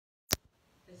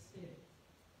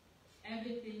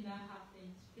everything that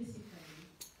happens physically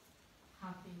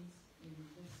happens in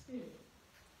the spirit.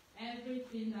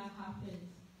 Everything that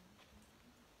happens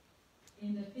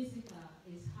in the physical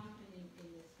is happening in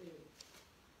the spirit.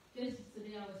 Just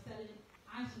today I was telling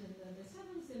Ashley that there's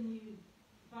a new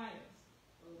virus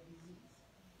or disease.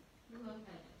 Look at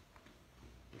that.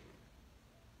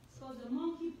 It's called the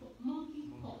monkey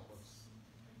pox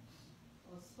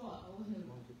or spot or whatever.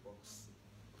 Monkeypox.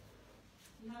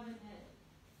 You haven't had it.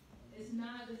 It's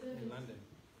not In London.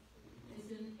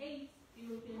 It's in 8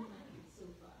 European countries so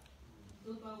far.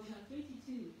 So far we have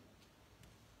 22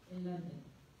 in London.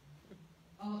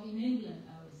 Or in England,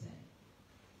 I would say.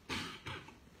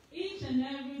 Each and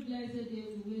every blessed day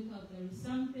we wake up, there is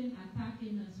something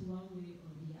attacking us one way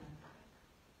or the other.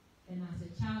 And as a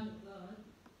child of God,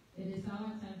 it is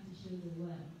our time to show the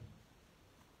world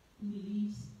who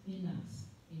lives in us.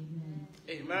 Amen.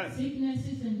 Amen.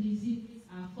 Sicknesses and diseases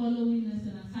are following us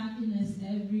and attacking us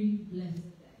every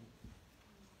blessed day.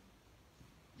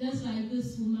 Just like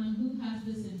this woman who has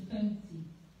this infirmity.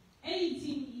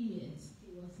 18 years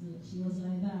she was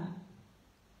like that.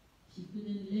 She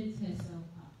couldn't lift herself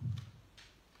up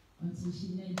until she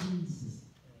met Jesus.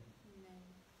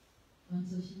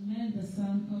 Until she met the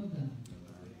Son of God,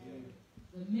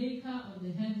 the maker of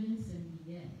the heavens and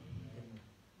the earth.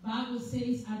 Bible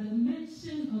says, at the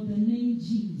mention of the name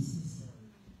Jesus,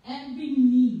 every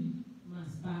knee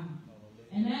must bow,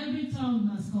 and every tongue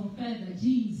must confess that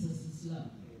Jesus is Lord.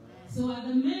 So at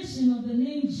the mention of the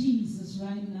name Jesus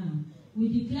right now, we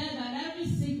declare that every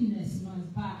sickness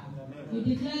must bow. We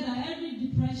declare that every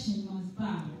depression must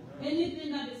bow.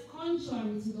 Anything that is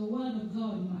contrary to the word of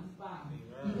God must bow.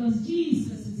 Because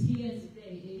Jesus is here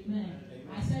today. Amen.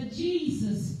 I said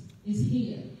Jesus is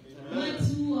here. Where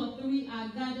 2 or 3 are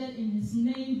gathered in his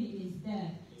name, he is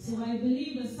there. So I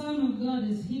believe the Son of God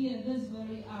is here this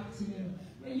very afternoon.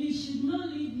 And you should not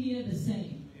leave here the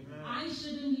same. I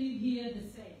shouldn't leave here the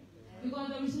same. Because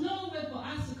there is no way for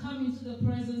us to come into the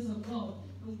presence of God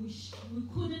and we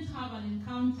couldn't have an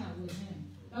encounter with him.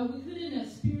 But we couldn't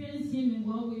experience him in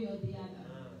one way or the other.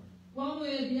 One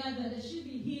way or the other, there should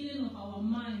be healing of our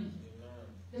mind.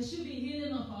 There should be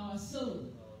healing of our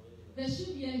soul. There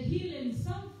should be a healing,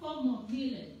 some form of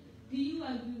healing. Do you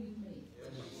agree with me?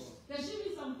 There should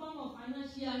be some form of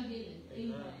financial healing.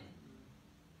 Amen.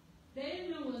 The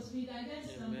amen was sweet. I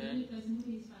guess some person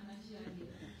who needs financial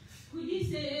healing. Could you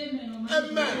say amen? Or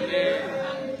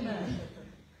amen.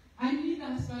 I need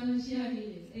that financial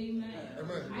healing. Amen.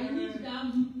 I need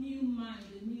that new mind,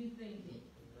 the new thinking.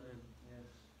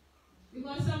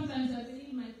 Because sometimes I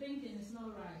believe my thinking is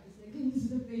not right. It's against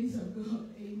the things of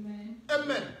God. Amen.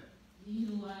 Amen. Do you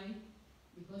know why?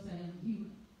 Because I am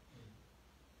human.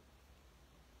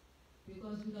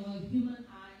 Because with our human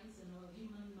eyes and our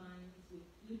human minds, we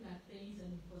look at things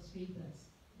and it frustrates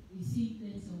us. We see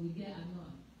things and we get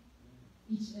annoyed.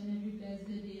 Each and every blessed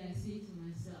day I say to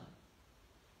myself,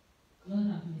 Lord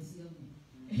have mercy on me.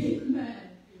 Amen.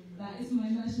 That is my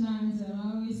national anthem.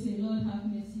 I always say, Lord have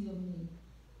mercy on me.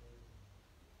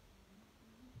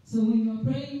 So when you're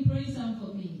praying, pray some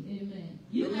for me. Amen.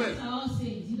 You guys are all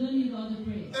saints. You don't need all the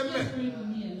praise. Just pray for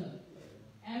me alone.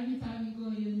 Every time you go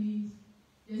on your knees,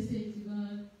 just say to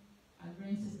God, I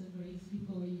bring Sister Grace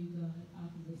before you, God.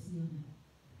 Have mercy on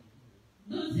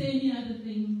her. Don't say any other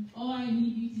thing. All I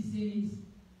need you to say is,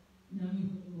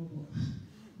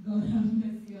 God have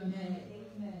mercy on her.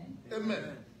 Amen.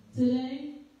 Amen.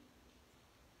 Today,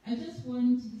 I just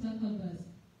want to talk about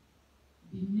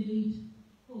be made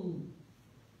whole.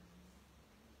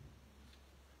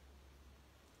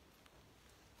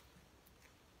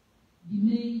 Be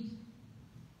made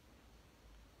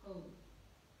whole.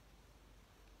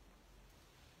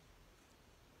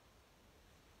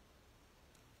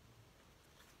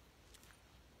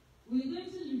 We're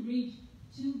going to read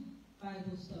 2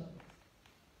 Bible stories.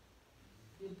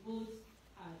 They both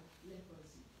had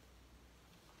leprosy.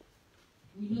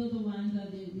 We know the one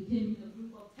that they came in a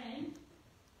group of 10,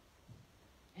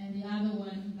 and the other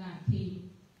one that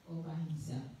came all by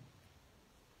himself.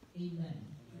 Amen.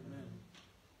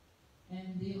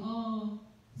 And they all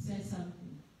said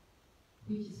something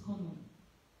which is common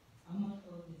among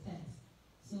all the texts.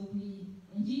 So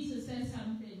when Jesus said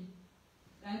something,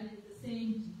 that is the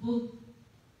same to both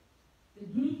the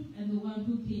group and the one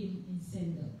who came in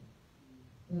single,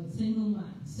 the single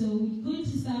man. So we're going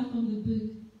to start from the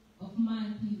book of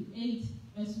Matthew 8,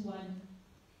 verse 1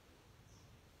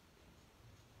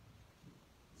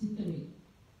 to 3.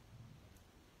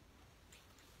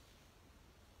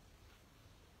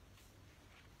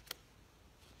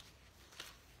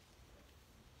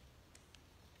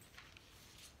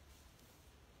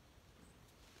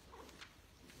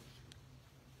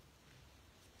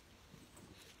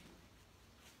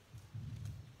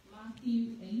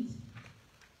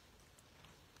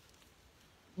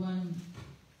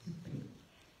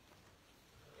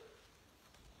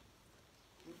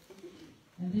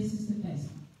 And this is the first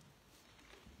one.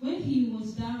 When he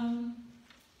was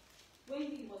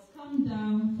come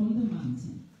down from the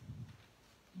mountain,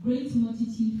 great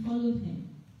multitude followed him,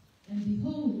 and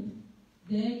behold,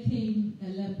 there came a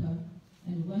leper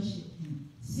and worshipped him,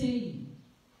 saying,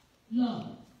 Lord,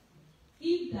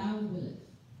 if thou wilt,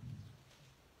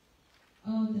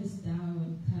 all this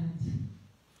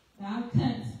thou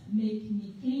canst make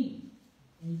me clean.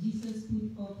 And Jesus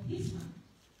put forth his hand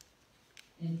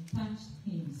and touched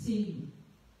him, saying,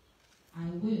 I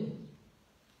will,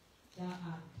 thou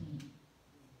art clean.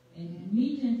 And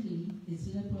immediately his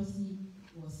leprosy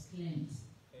was cleansed.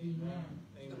 Amen.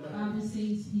 The Bible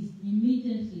says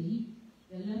immediately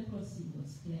the leprosy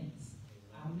was cleansed.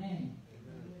 Amen.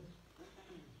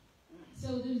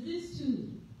 So there's this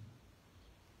too.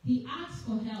 He asked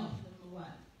for help, number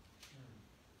one.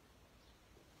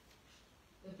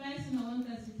 The first thing I want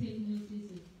us to take notice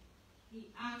is he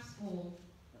asked for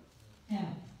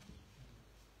help.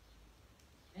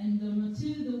 And number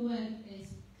two, the word is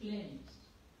cleansed.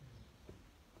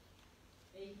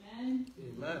 Amen?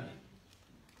 Amen.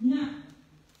 Now,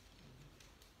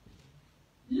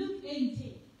 Luke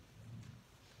 18.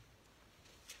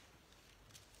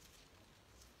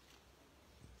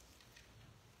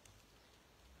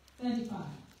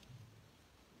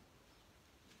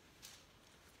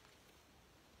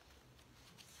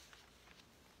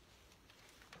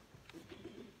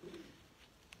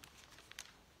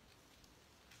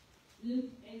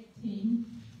 Luke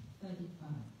 18:35.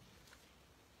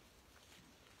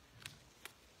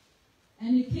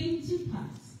 And it came to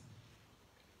pass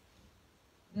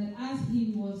that as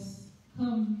he was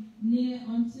come near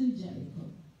unto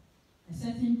Jericho, a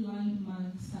certain blind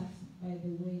man sat by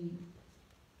the wayside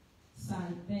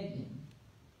begging.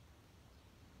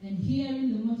 And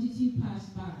hearing the multitude pass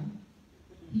by,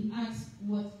 he asked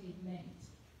what it meant.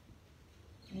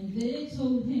 And they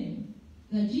told him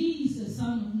that Jesus,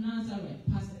 son of Nazareth,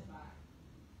 passed by.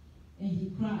 And he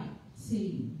cried,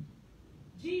 saying,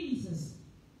 Jesus,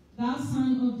 thou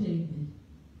son of David,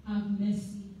 have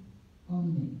mercy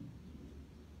on me.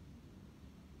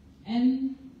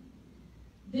 And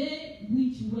they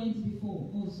which went before,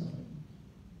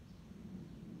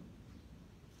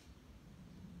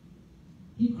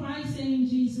 he cried, saying,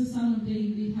 Jesus, son of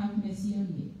David, have mercy on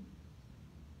me.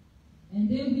 And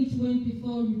they which went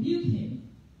before rebuked him,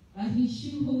 that he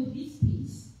should hold his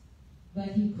peace. But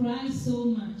he cried so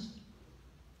much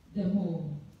the more,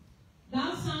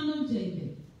 thou son of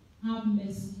David, have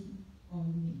mercy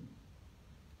on me.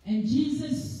 And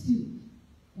Jesus stood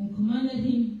and commanded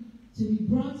him to be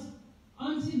brought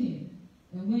unto him.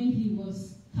 And when he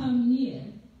was come near,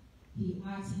 he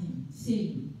asked him,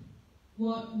 saying,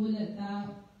 what wilt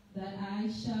thou that I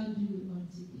shall do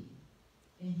unto thee?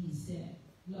 And he said,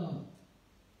 Lord,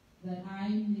 that I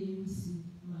may receive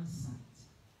my sight.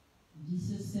 And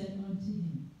Jesus said unto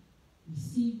him,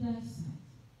 receive thy sight,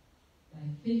 thy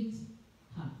faith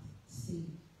hath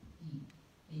saved thee.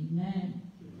 Amen.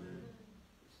 Amen.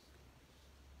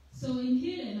 So in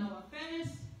healing, our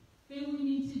first thing we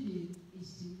need to do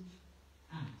is to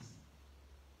ask.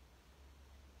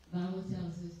 The Bible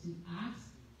tells us to ask,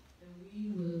 and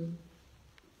we will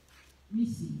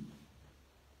receive.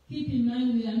 Keep in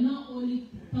mind, we are not only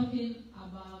talking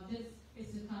about this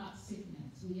physical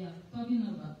sickness. We are talking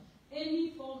about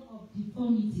any form of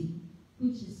deformity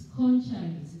which is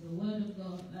contrary to the word of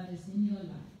God that is in your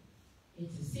life.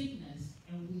 It's a sickness,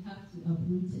 and we have to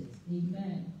uproot it.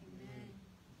 Amen. Amen.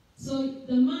 So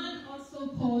the man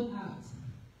also called out.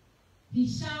 He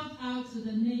shouted out to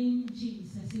the name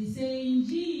Jesus. He's saying,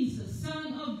 Jesus,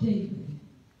 son of David,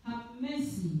 have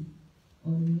mercy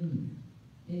on me.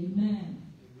 Amen.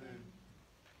 Amen.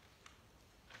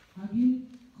 Have you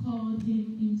called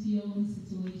him into your own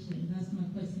situation? That's my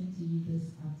question to you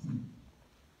this afternoon.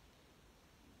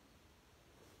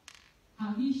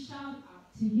 Have you shouted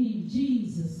out to him,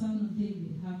 Jesus, son of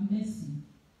David, have mercy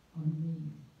on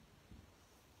me?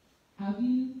 Have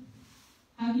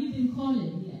you been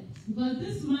calling yet? Because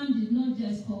this man did not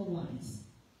just call once.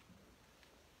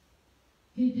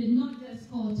 He did not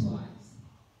just call twice.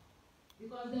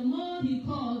 Because the more he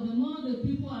called, the more the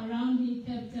people around him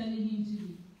kept telling him to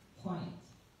be quiet.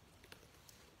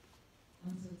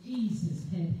 And so Jesus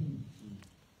heard him.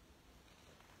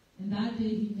 And that day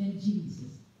he met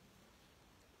Jesus.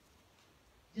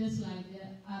 Just like the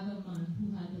other man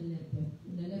who had the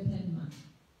leopard man.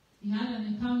 He had an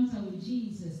encounter with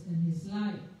Jesus, and his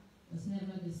life was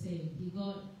never the same. He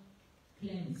got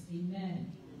cleansed.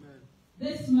 Amen. Amen.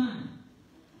 This man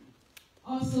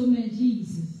also met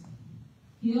Jesus.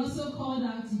 He also called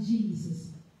out to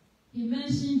Jesus. He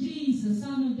mentioned, Jesus,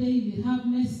 son of David, have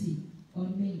mercy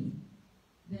on me.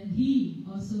 then he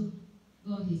also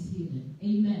got his healing.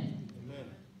 Amen. Amen.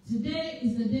 Today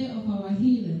is the day of our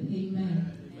healing.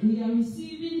 Amen. We are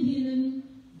receiving healing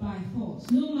by force.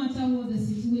 No matter what the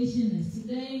situation is,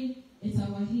 today is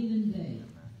our healing day.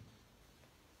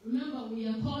 Remember, we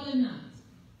are calling out.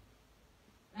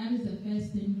 That is the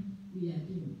first thing we are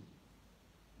doing.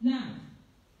 Now,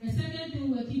 the second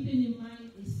thing we're keeping in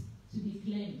mind is to be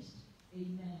cleansed.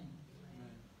 Amen.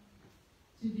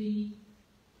 To be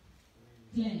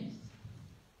cleansed.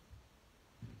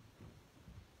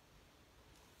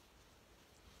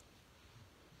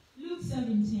 Luke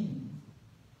 17.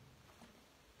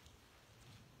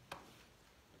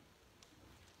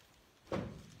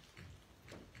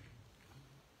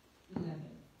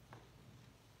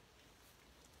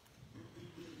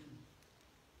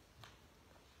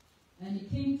 And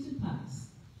it came to pass,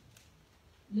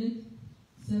 Luke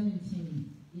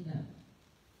 17, 11.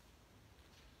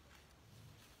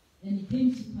 And it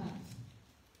came to pass,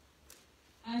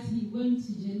 as he went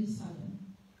to Jerusalem,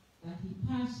 that he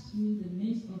passed through the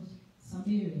midst of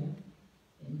Samaria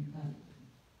and Galilee.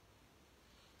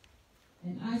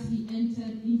 And as he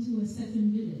entered into a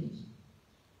certain village,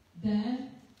 there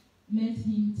met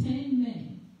him 10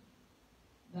 men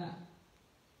that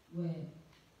were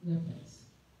lepers,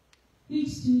 which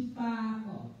stood far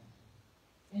off,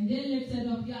 and they lifted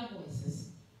up their voices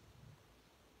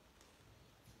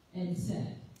and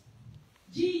said,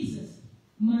 Jesus,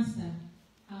 Master,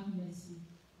 have mercy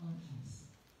on us.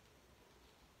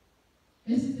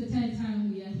 This is the third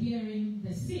time we are hearing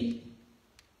the sick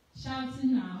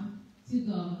shouting out to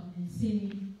God and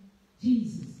saying,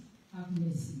 Jesus, have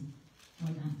mercy on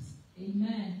us.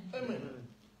 Amen. Amen.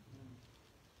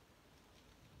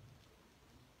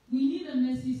 We need the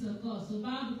mercies of God. So the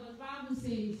Bible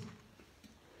says,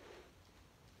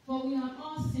 for we have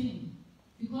all sinned.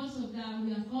 Because of that,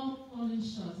 we have all fallen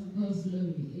short of God's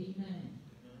glory. Amen.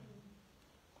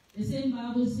 The same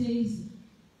Bible says,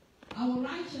 our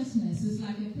righteousness is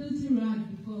like a filthy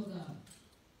rag before God.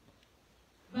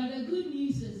 But the good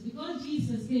news is, because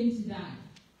Jesus came to die,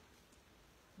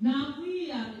 now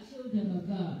we are the children of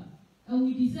God. And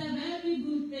we deserve every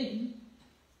good thing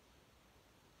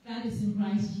that is in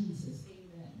Christ Jesus.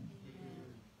 Amen.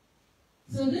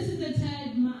 So this is the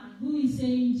third man who is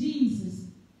saying, Jesus,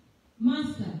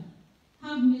 Master,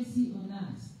 have mercy on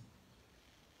us.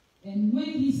 And when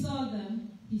he saw them,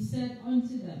 he said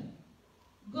unto them,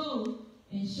 go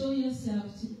and show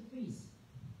yourselves to the priest.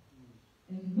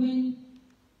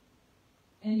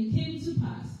 And it came to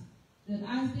pass that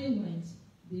as they went,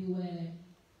 they were,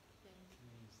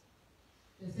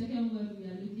 the second word we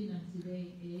are looking at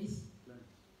today is,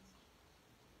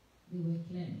 they were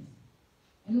cleansed.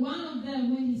 And one of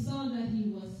them, when he saw that he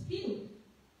was healed,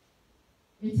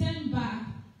 returned back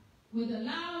with a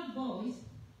loud voice,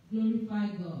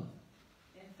 glorified God,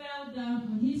 and fell down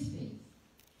on his face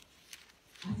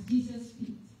at Jesus'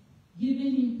 feet,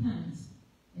 giving him thanks.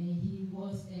 And he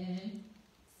was a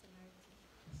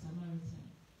Samaritan.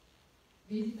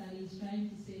 Basically, he's trying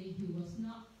to say he was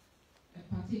not a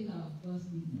partaker of God's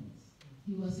goodness.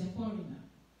 He was a foreigner.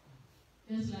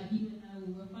 Just like you and I,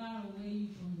 we were far away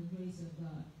from the grace of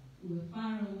God. We were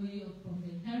far away from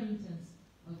the inheritance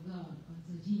of God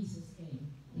until Jesus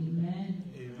came. Amen.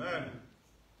 Amen.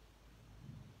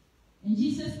 And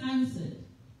Jesus answered,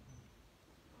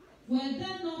 were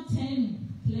there not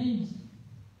 10 cleansed?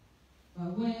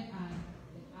 But where are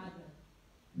the other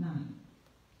 9?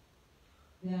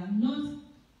 They are not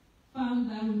found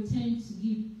that returned to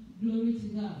give glory to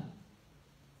God,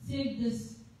 save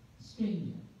this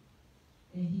stranger.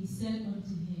 And he said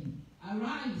unto him,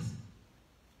 arise,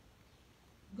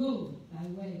 go thy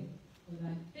way, for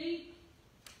thy faith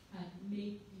hath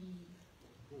made thee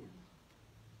whole.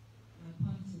 My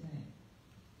point today.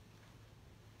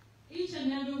 Each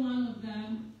and every one of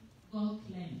them got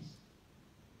cleansed.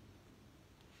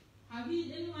 Have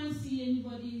you anyone see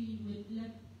anybody with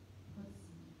leprosy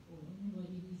or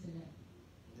anybody who's a leper?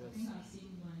 Yes. I think I've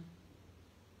seen one.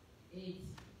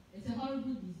 It's a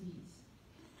horrible disease.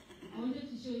 I wanted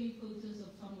to show you photos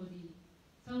of somebody.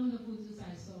 Some of the photos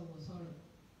I saw was horrible.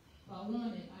 But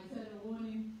I said a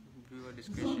warning.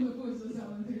 Some of the photos I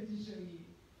wanted to show you.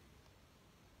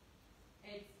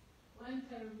 It's one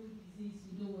terrible disease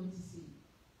you don't want to see.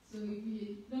 So if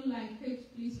you don't like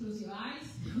it, please close your eyes.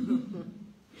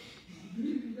 If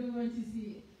you don't want to see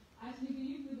it. Actually, can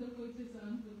you put the photos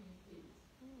on for me, please?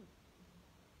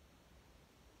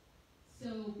 So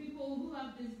people who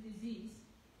have this disease,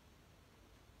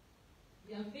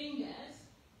 their fingers,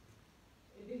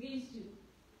 it begins to,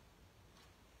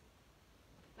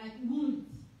 like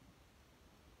wounds,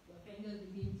 your fingers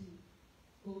begin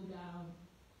to go down,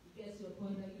 you gets to a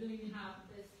point that you don't even have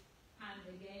this hand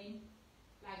again.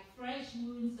 Like fresh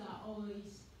wounds are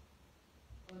always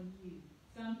on you.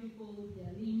 Some people,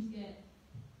 their limbs get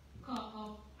cut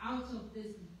off out of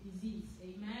this disease.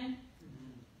 Amen?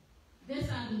 These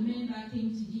are the men that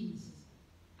came to Jesus,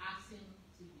 asking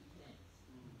to be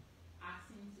cleansed,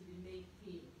 asking to be made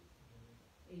healed.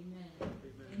 Amen.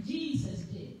 And Jesus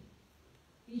did.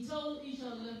 He told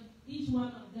each one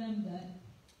of them that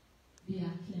they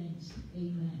are cleansed.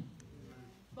 Amen.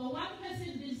 But one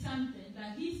person did something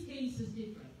that his case is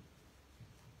different.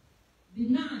 The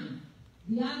 9,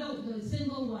 the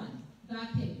single one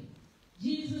that came,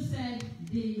 Jesus said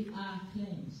they are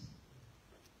cleansed.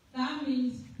 That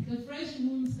means the fresh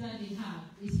wounds that they have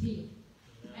is healed.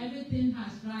 Everything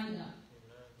has dried up.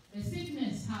 The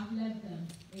sickness have left them.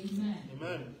 Amen.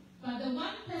 Amen. But the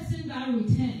one person that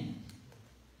returned,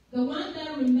 the one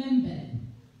that remembered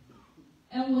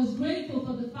and was grateful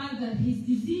for the fact that his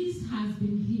disease has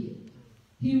been healed,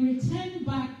 he returned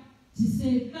back to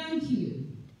say thank you.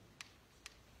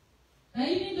 That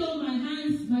even though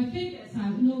my fingers are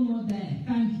no more there,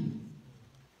 thank you.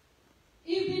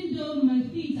 Even though my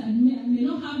feet, I may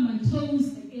not have my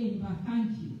toes again, but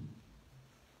thank you.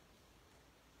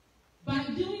 By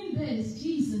doing this,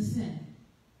 Jesus said,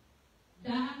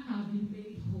 that have been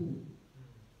made whole.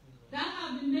 That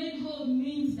have been made whole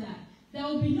means that there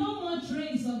will be no more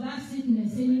trace of that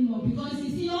sickness anymore. Because you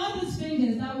see, all those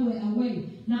fingers that were away,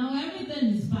 now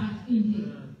everything is back in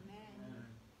here.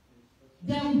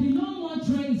 There will be no more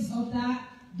trace of that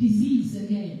disease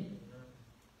again.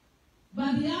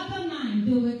 But the other 9,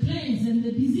 they were cleansed and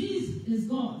the disease is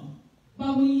gone.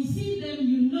 But when you see them,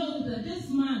 you know that this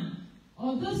man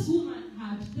or this woman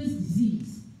had this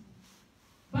disease.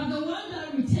 But the one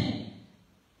that returned,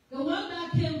 the one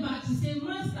that came back to say,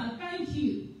 Master, thank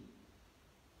you.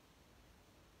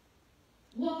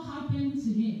 What happened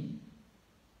to him?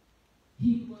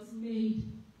 He was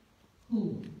made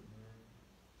whole.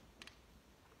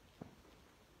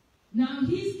 Now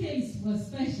his case was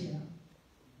special.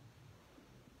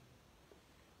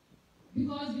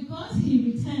 Because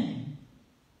he returned,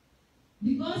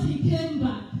 because he came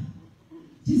back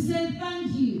to say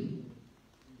thank you,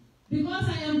 because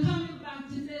I am coming back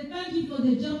to say thank you for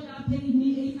the job that paid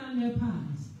me £800,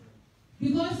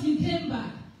 because you came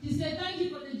back to say thank you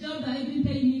for the job that even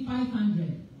paid me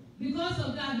 $500. Because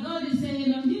of that, God is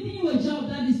saying, I'm giving you a job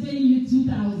that is paying you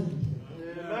 $2,000.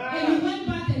 Yeah. And you went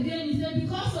back again, he said,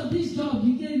 because of this job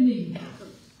you gave me,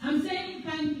 I'm saying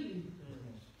thank you.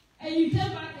 And you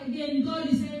came back again, God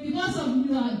is saying, because of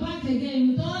you are back again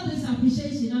with all this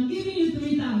appreciation, I'm giving you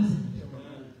 $3,000.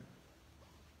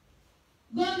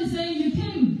 God is saying, you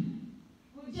came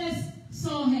with just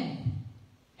sore head.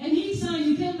 And each time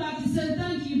you came back, he said,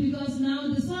 thank you, because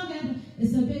now the sore head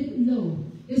is a bit low.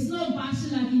 It's not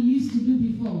bashing like it used to do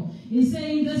before. He's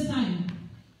saying this time,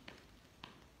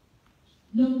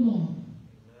 no more.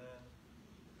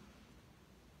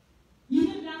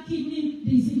 Even that kidney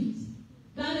disease,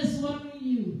 that is worrying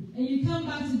you. And you come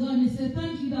back to God and say,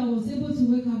 thank you that I was able to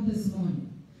wake up this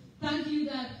morning. Thank you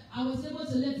that I was able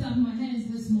to lift up my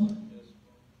hands this morning.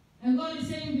 And God is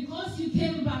saying, because you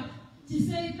came back to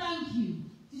say thank you,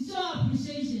 to show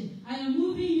appreciation, I am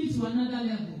moving you to another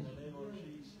level.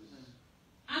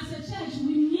 As a church,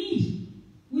 we need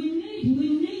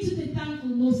to be thankful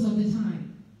most of the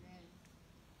time.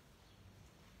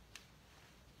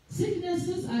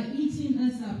 Sicknesses are eating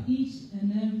us up each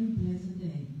and every blessed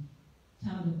day.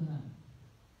 Child of God.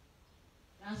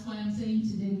 That's why I'm saying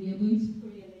today we are going to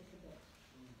pray a little bit.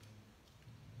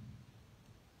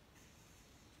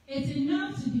 It's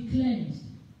enough to be cleansed.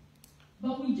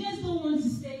 But we just don't want to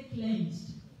stay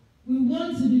cleansed. We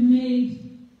want to be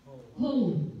made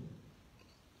whole.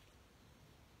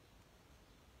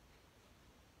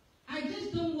 I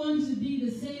just don't want to be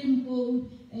the same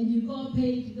old and you got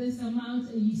paid this amount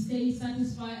and you stay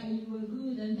satisfied and you were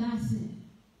good and that's it.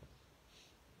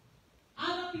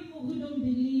 Other people who don't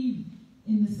believe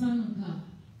in the Son of God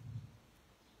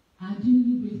are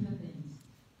doing greater things.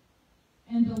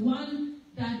 And the one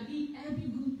that eat every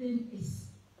good thing is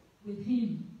with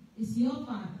him is your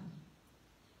Father.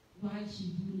 Why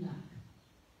should you lack?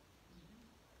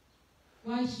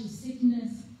 Why should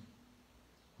sickness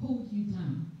hold you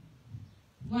down?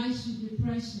 Why should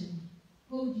depression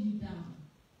hold you down?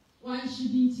 Why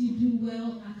shouldn't you do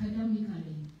well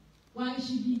academically? Why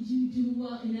shouldn't you do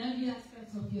well in every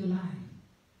aspect of your life?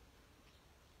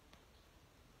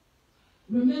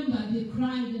 Remember, they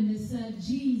cried and they said,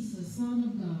 Jesus, Son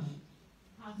of God,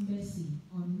 have mercy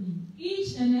on me.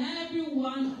 Each and every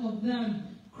one of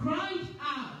them cried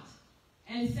out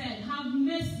and said, have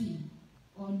mercy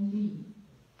on me.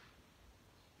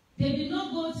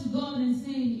 not go to God and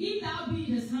saying, if thou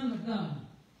be the Son of God,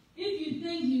 if you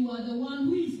think you are the one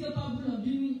who is capable of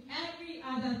doing every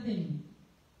other thing,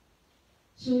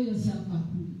 show yourself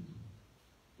approved.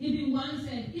 Even one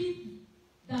said, if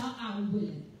thou art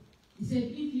willing. He said,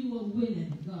 if you are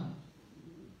willing, God,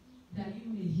 that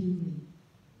you may heal me.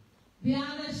 The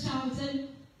other shouted,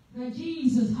 that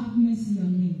Jesus, have mercy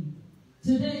on me.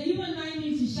 Today, even I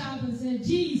need to shout and say,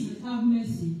 Jesus, have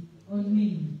mercy on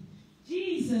me.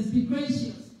 Jesus, be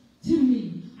gracious to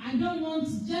me. I don't want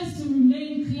just to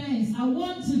remain cleansed. I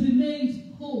want to be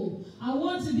made whole. I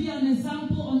want to be an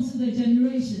example unto the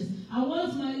generations. I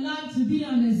want my life to be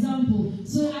an example.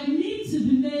 So I need to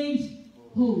be made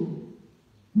whole.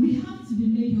 We have to be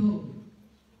made whole.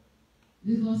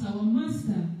 Because our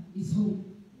Master is whole.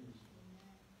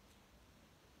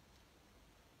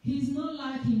 He's not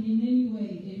lacking in any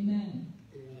way. Amen.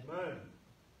 Amen.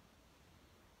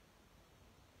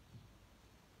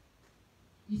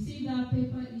 You see that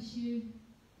paper issue?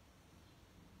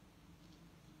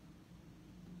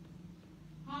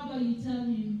 How about you tell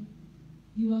him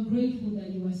you are grateful that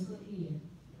you are still here,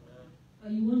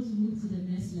 but you want to move to the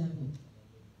next level?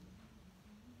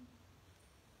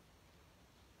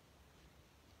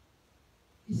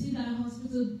 You see that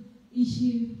hospital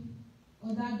issue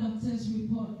or that doctor's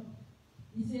report?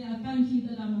 You say, I thank you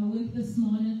that I'm awake this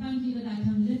morning. Thank you that I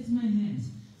can lift my hands.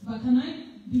 But can I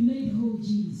be made whole,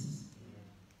 Jesus?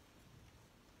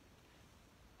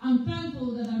 I'm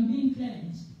thankful that I'm being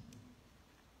cleansed.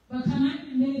 But can I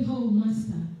be made whole,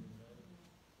 Master?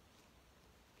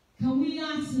 Can we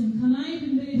ask him, can I be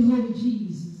made whole,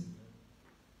 Jesus?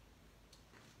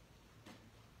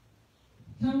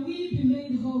 Can we be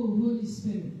made whole, Holy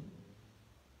Spirit?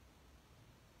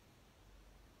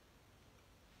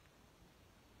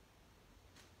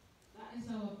 That is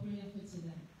our prayer for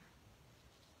today.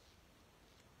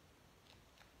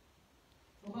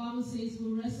 The Bible says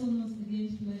we wrestle not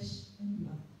against flesh and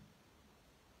blood.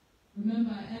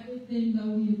 Remember, everything that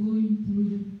we are going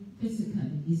through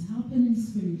physically is happening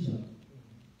spiritually.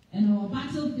 And our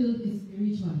battlefield is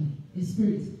spiritually, is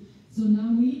spirit. So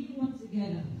now we want to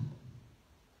get up.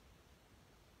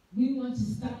 We want to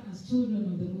start as children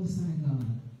of the Most High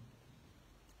God.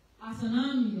 As an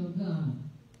army of God.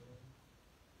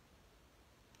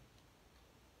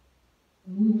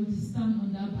 And we want to stand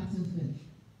on that battlefield.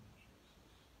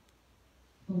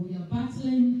 For we are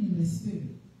battling in the spirit.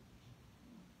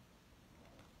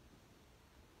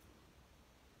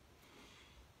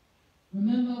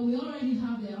 Remember, we already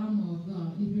have the armor of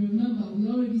God. If you remember, we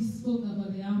already spoke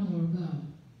about the armor of God.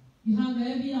 You have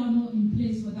every armor in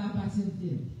place for that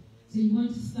battlefield. So you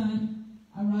want to stand,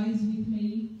 arise with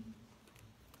me.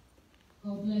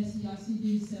 God bless you as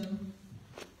you do so.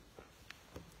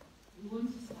 We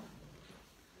want to stand.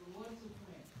 We want to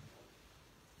pray.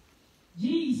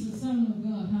 Jesus, Son of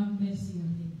God, have mercy on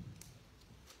me.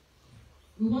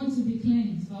 We want to be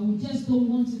cleansed, but we just don't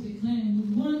want to be cleansed.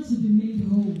 We want to be made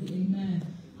whole. Amen.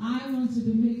 I want to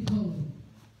be made whole.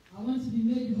 I want to be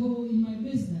made whole in my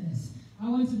business. I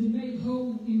want to be made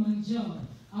whole in my job.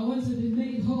 I want to be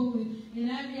made whole in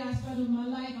every aspect of my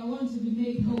life. I want to be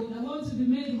made whole. I want to be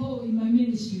made whole in my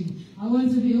ministry. I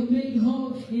want to be made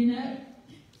whole in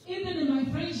even in my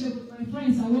friendship with my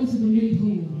friends. I want to be made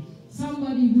whole.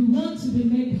 Somebody who wants to be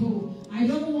made whole. I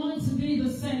don't want to be the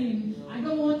same. I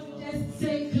don't want to just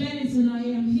say cleansed and I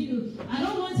am healed. I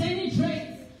don't want any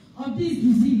trace of this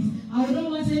disease. I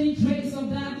don't want any trace of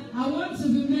that. I want to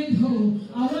be made whole.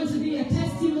 I want to be a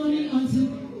testimony unto.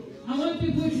 I want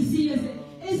people to see us.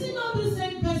 Is it not the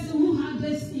same person who had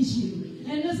this issue?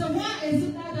 And they say, why is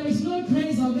it that there is no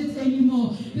trace of it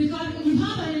anymore? Because you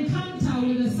have an encounter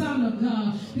with the Son of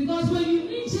God. Because when you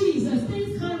meet Jesus,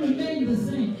 things can't remain the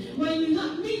same. When you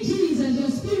meet Jesus, your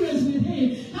experience with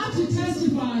him have to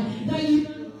testify that you.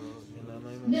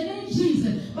 The name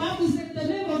Jesus. Bible says the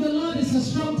name of the Lord is a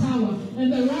strong tower,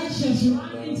 and the righteous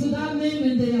run into that name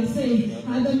and they are saved.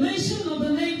 At the mention of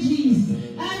the name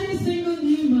Jesus, every single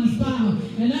knee must bow,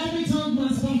 and every tongue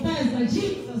must confess that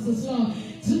Jesus is Lord.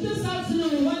 So this afternoon,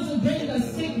 we want to bring the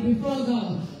sick before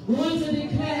God. We want to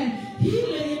declare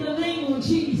healing in the name of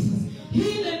Jesus.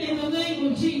 Healing in the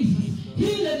name of Jesus.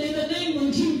 Healing in the name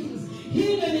of Jesus.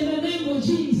 Healing in the name of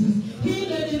Jesus.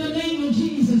 Healing in the name of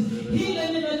Jesus.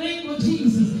 Healing in the name of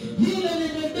Jesus. Healing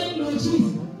in the name of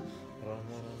Jesus.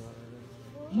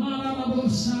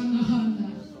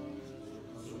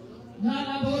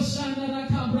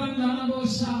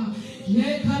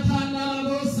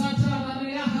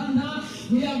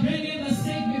 We are bringing the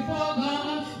sick before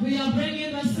God. We are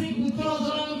bringing the sick before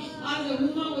God. As a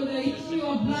woman with the issue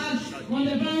of blood, on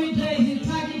the very day he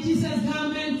touched Jesus'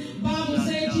 garment, Bible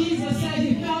says Jesus said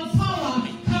he felt power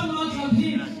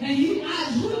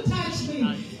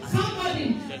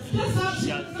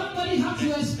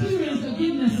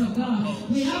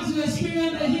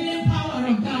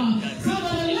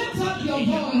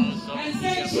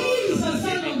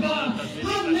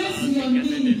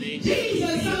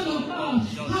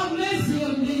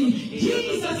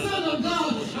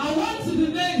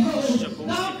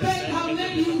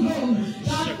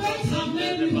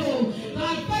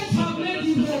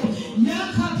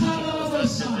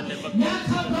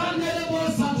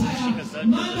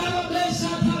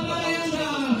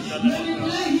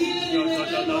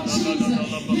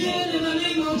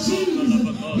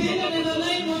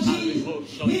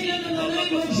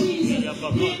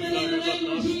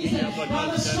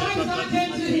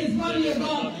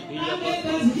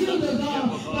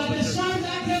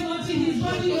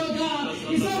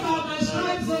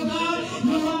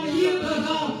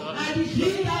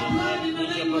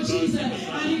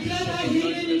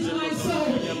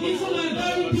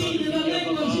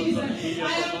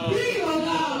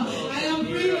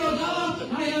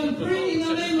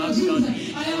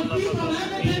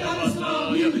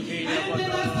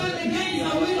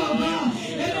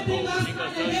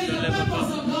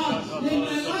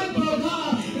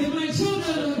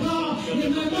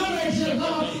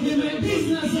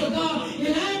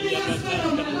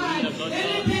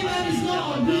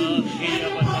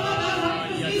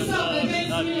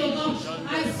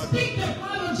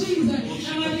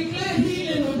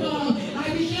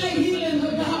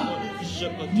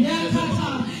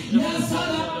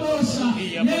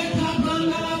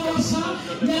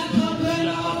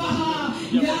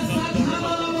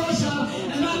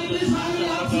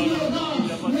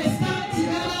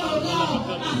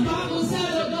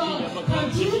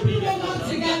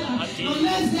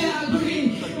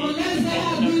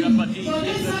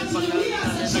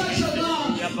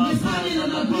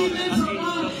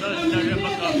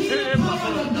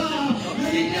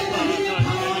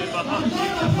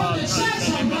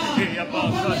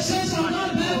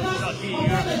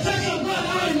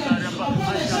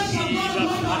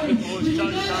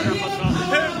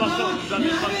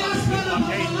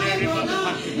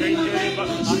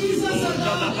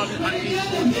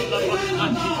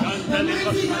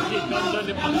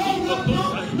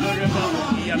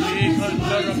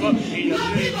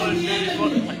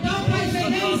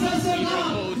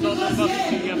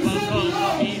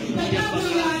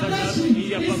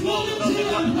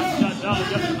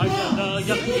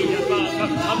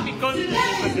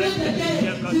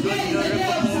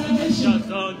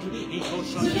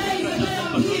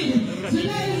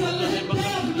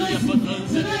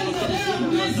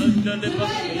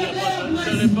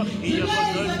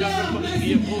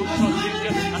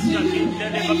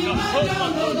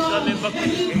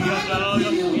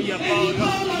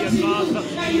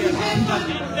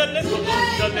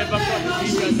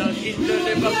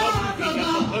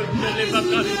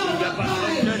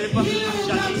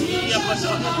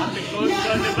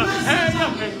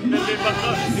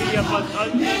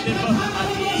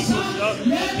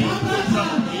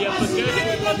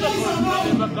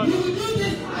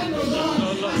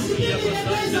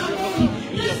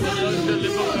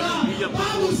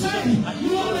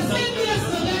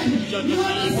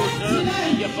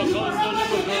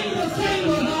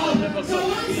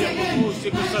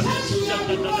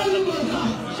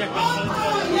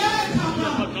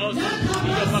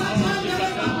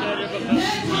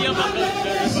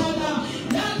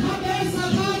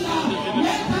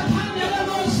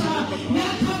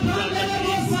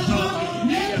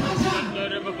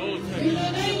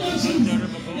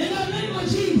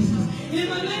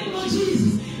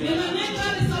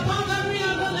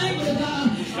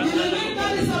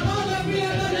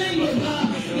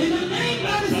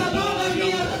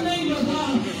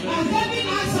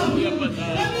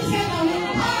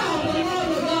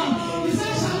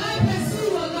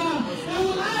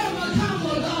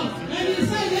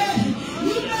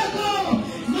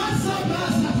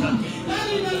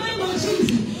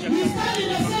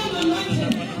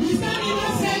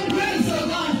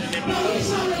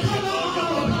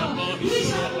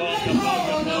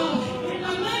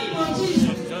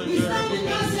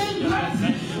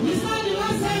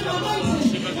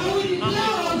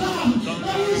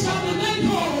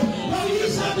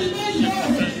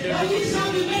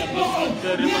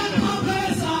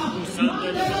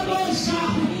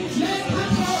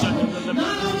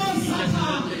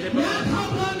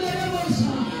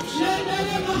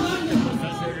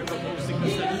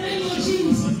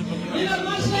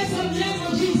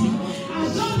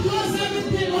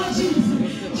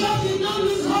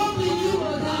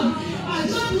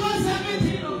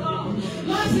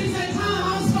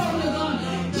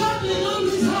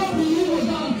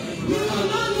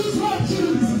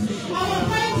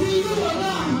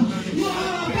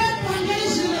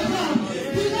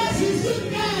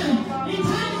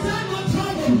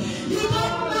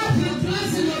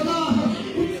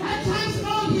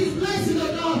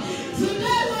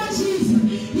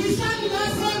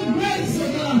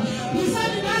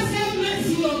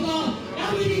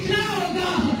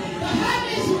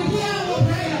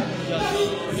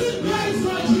Praise,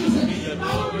 Lord Jesus.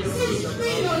 I will receive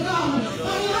speed, oh God.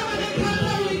 Oh, you have an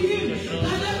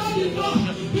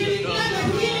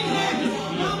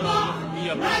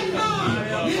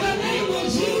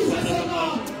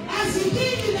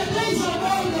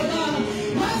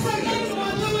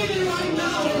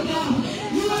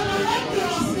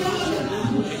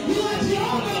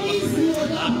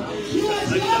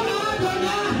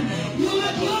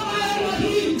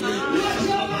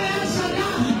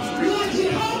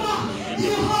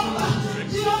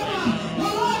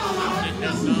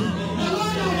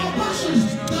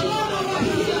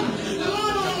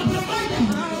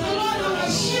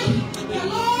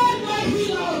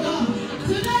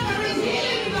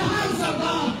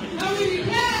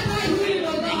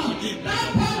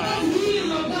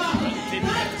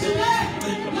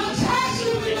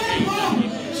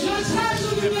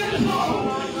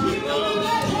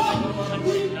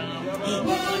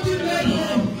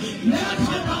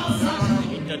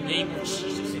name of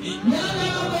Jesus.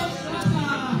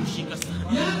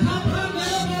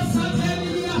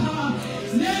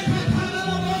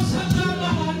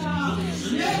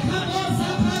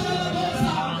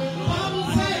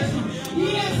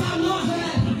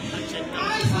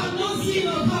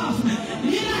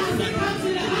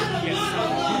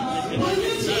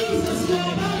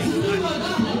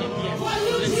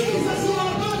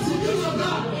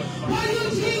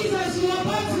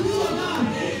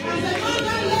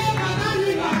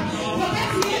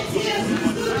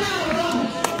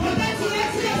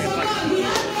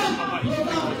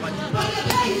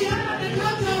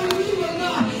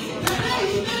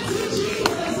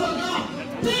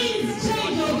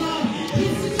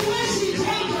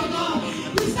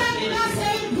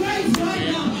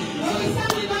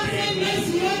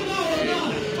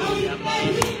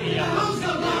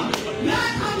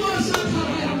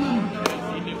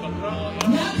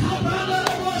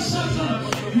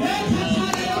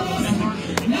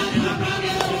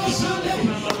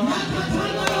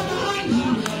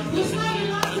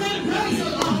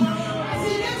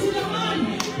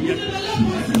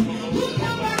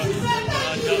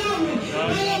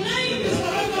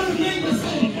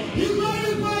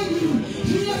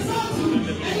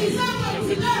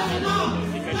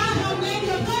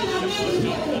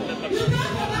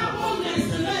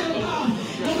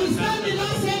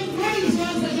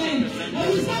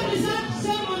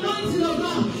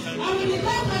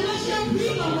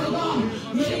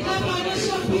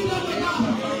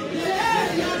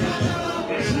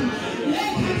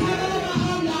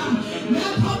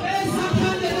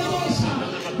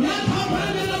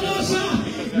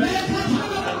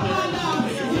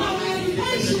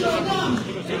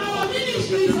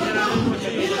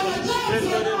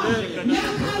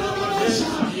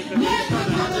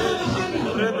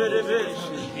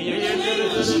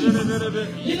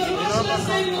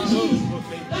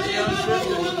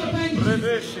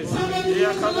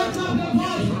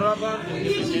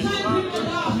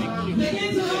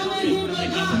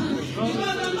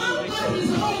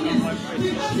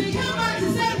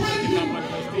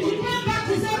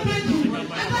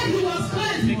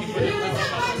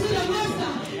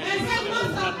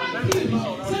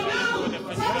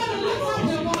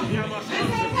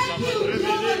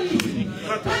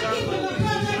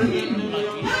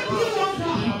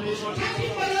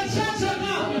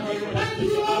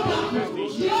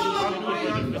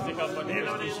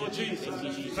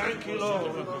 Thank you,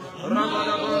 Lord.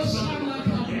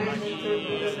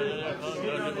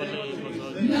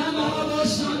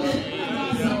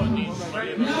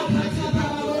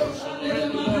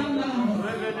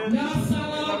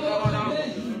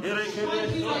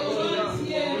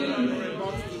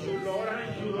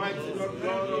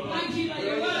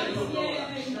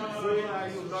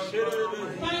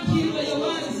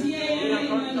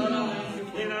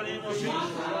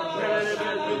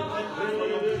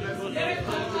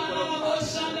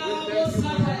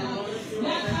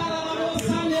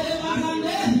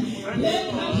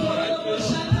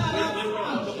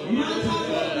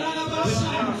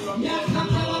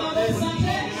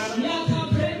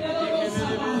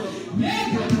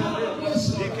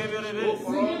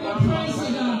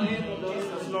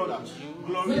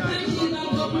 We thank you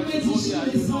that documentation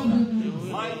is solved. We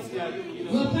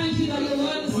thank you that your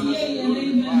word is yea and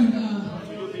amen, God.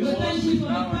 We thank you for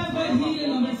the perfect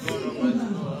healing of the sick,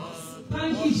 God.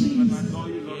 Thank you, Jesus.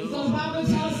 Because the Bible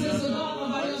tells us, oh God,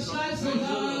 about your stripes, oh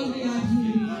God, we are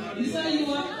healed. You say you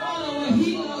are all our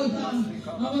healer, oh God.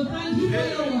 And we thank you for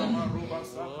your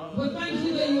word. We thank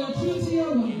you that you are true to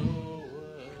your word.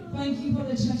 Thank you for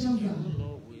the church of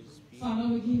God. Father,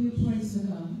 we give you praise, oh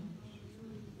God.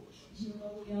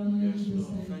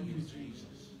 Thank you, Jesus.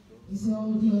 It's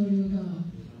all glory, O God,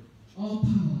 all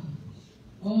power,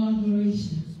 all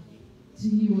adoration to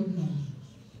you, O God.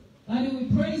 Daddy,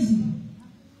 we praise you.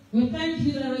 We thank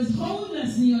you there is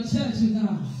wholeness in your church, O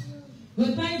God.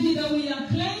 We thank you that we are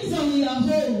cleansed and we are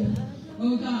whole,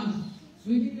 O God.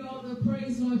 We give you all the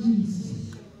praise, Lord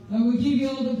Jesus, and we give you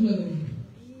all the glory.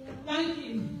 Thank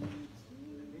you.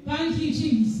 Thank you,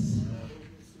 Jesus.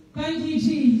 Thank you,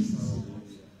 Jesus.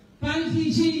 Thank you,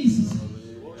 Jesus.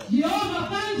 Jehovah,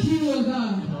 thank you, O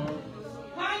God.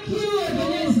 Thank you,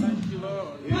 Deaconess.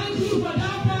 Thank you for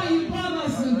that far you brought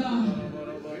us, O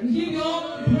God. We give you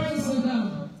all the praise, O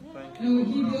God. And we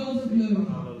give you all the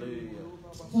glory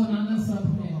for another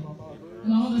prayer.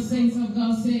 And all the saints of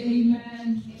God say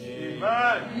amen.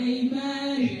 Amen.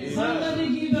 Amen.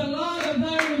 Somebody give a